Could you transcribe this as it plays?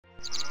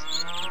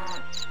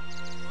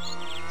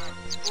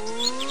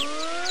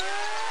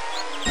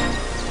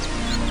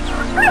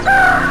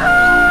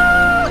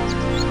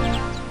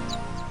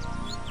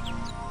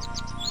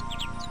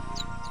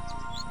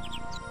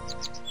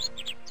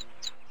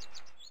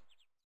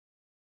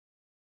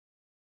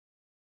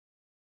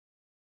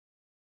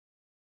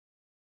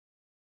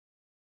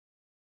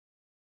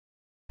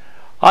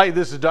Hi,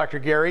 this is Dr.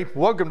 Gary.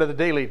 Welcome to the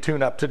Daily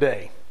Tune-Up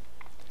today.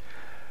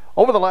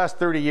 Over the last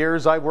 30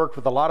 years, I've worked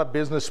with a lot of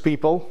business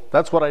people.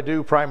 That's what I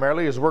do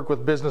primarily, is work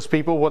with business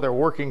people, whether they're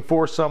working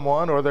for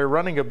someone or they're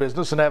running a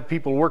business and have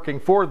people working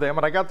for them.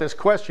 And I got this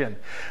question: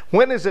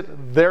 when is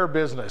it their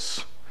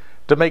business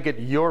to make it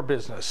your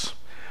business?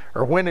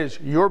 Or when is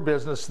your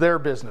business their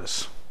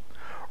business?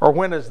 Or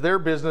when is their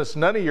business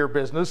none of your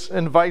business,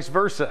 and vice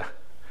versa?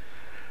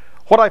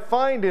 What I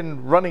find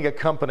in running a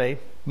company,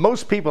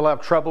 most people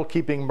have trouble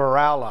keeping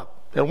morale up.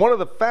 And one of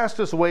the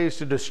fastest ways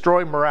to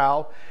destroy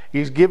morale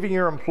is giving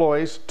your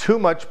employees too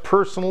much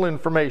personal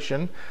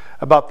information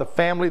about the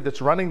family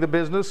that's running the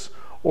business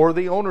or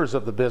the owners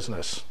of the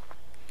business.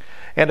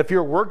 And if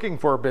you're working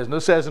for a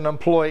business as an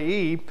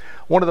employee,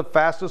 one of the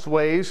fastest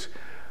ways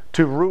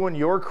to ruin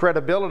your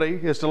credibility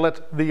is to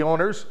let the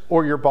owners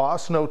or your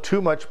boss know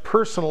too much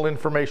personal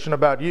information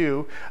about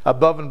you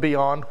above and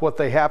beyond what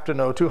they have to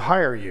know to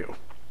hire you.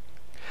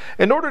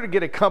 In order to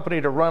get a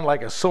company to run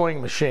like a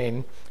sewing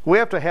machine, we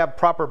have to have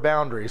proper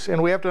boundaries,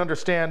 and we have to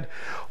understand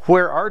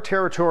where our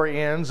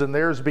territory ends and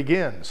theirs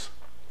begins.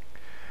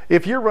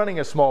 If you're running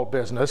a small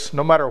business,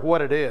 no matter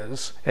what it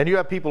is, and you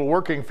have people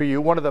working for you,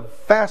 one of the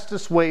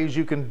fastest ways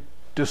you can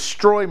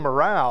destroy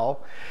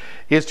morale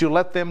is to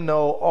let them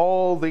know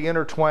all the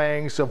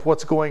intertwines of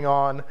what's going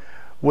on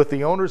with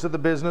the owners of the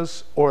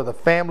business or the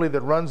family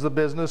that runs the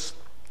business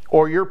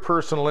or your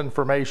personal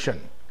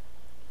information.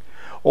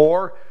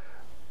 Or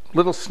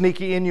little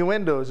sneaky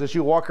innuendos as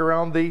you walk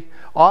around the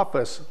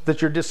office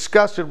that you're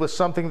disgusted with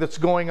something that's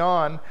going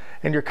on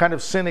and you're kind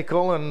of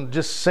cynical and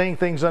just saying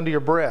things under your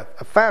breath.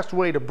 A fast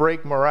way to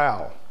break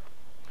morale.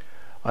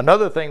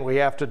 Another thing we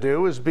have to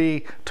do is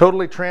be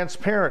totally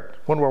transparent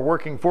when we're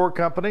working for a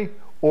company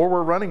or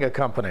we're running a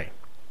company.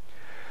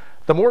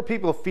 The more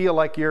people feel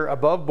like you're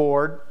above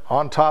board,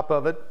 on top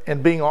of it,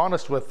 and being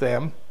honest with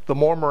them, the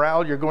more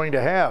morale you're going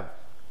to have.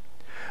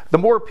 The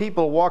more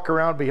people walk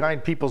around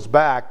behind people's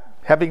back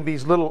having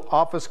these little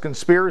office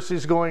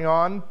conspiracies going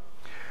on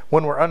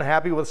when we're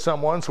unhappy with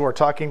someone, so we're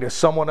talking to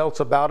someone else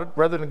about it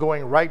rather than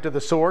going right to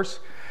the source,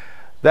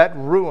 that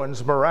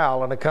ruins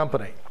morale in a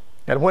company.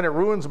 And when it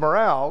ruins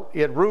morale,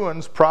 it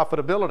ruins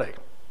profitability.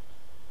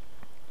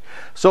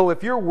 So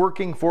if you're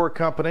working for a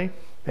company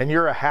and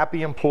you're a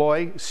happy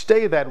employee,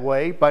 stay that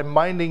way by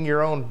minding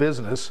your own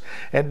business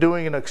and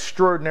doing an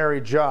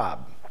extraordinary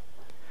job.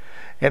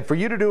 And for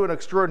you to do an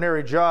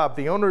extraordinary job,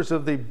 the owners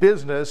of the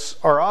business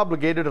are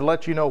obligated to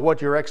let you know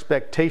what your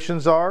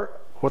expectations are,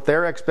 what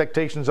their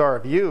expectations are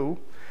of you,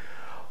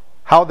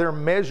 how they're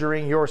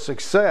measuring your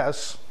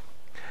success,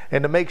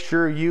 and to make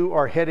sure you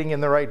are heading in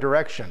the right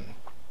direction.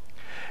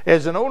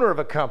 As an owner of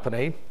a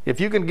company, if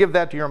you can give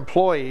that to your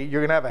employee,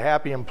 you're going to have a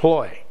happy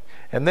employee.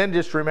 And then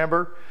just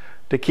remember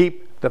to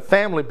keep the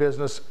family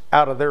business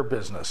out of their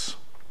business.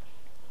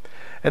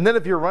 And then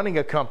if you're running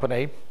a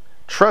company,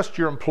 trust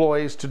your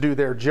employees to do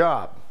their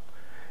job.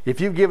 If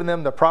you've given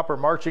them the proper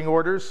marching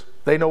orders,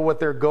 they know what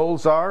their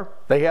goals are,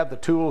 they have the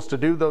tools to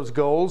do those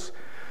goals.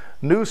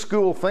 New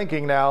school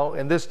thinking now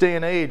in this day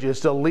and age is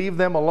to leave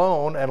them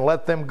alone and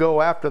let them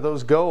go after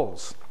those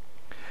goals.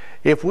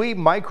 If we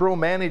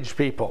micromanage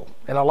people,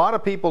 and a lot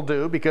of people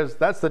do because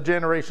that's the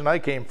generation I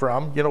came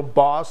from,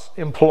 boss,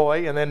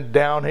 employee, and then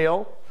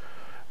downhill,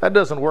 that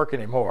doesn't work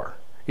anymore.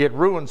 It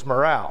ruins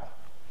morale.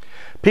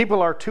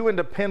 People are too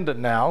independent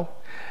now,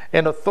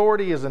 and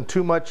authority is in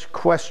too much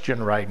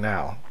question right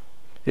now.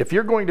 If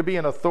you're going to be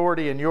an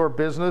authority in your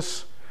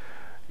business,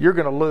 you're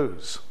going to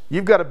lose.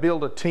 You've got to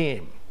build a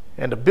team.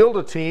 And to build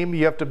a team,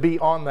 you have to be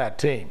on that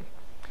team.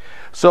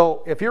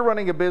 So if you're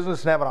running a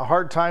business and having a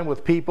hard time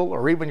with people,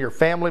 or even your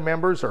family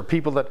members or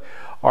people that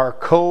are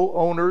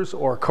co-owners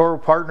or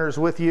co-partners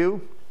with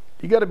you,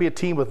 you got to be a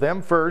team with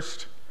them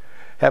first.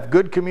 Have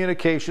good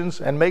communications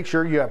and make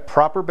sure you have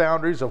proper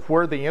boundaries of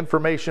where the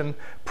information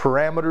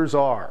parameters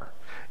are.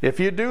 If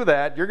you do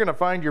that, you're going to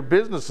find your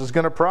business is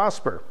going to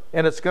prosper,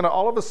 and it's going to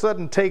all of a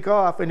sudden take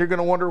off, and you're going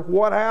to wonder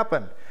what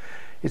happened.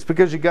 It's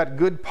because you got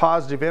good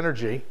positive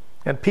energy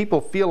and people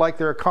feel like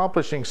they're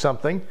accomplishing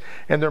something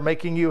and they're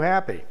making you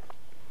happy.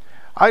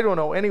 I don't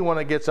know anyone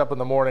that gets up in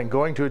the morning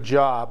going to a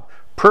job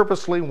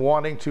purposely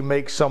wanting to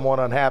make someone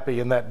unhappy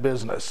in that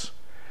business.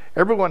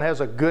 Everyone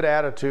has a good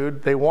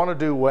attitude. They want to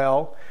do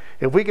well.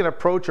 If we can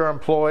approach our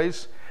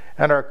employees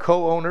and our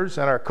co-owners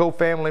and our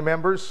co-family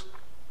members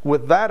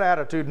with that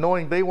attitude,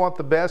 knowing they want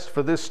the best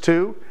for this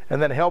too,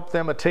 and then help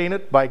them attain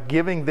it by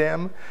giving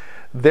them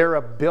their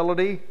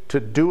ability to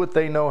do what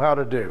they know how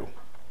to do.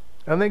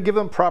 And then give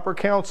them proper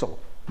counsel,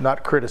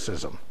 not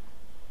criticism.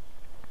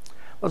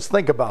 Let's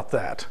think about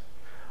that.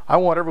 I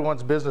want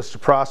everyone's business to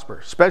prosper,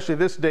 especially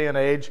this day and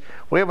age.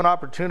 We have an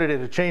opportunity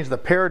to change the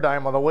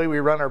paradigm on the way we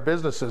run our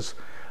businesses.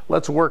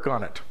 Let's work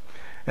on it.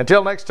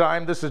 Until next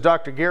time, this is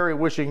Dr. Gary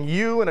wishing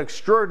you an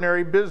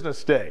extraordinary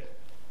business day.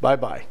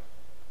 Bye-bye.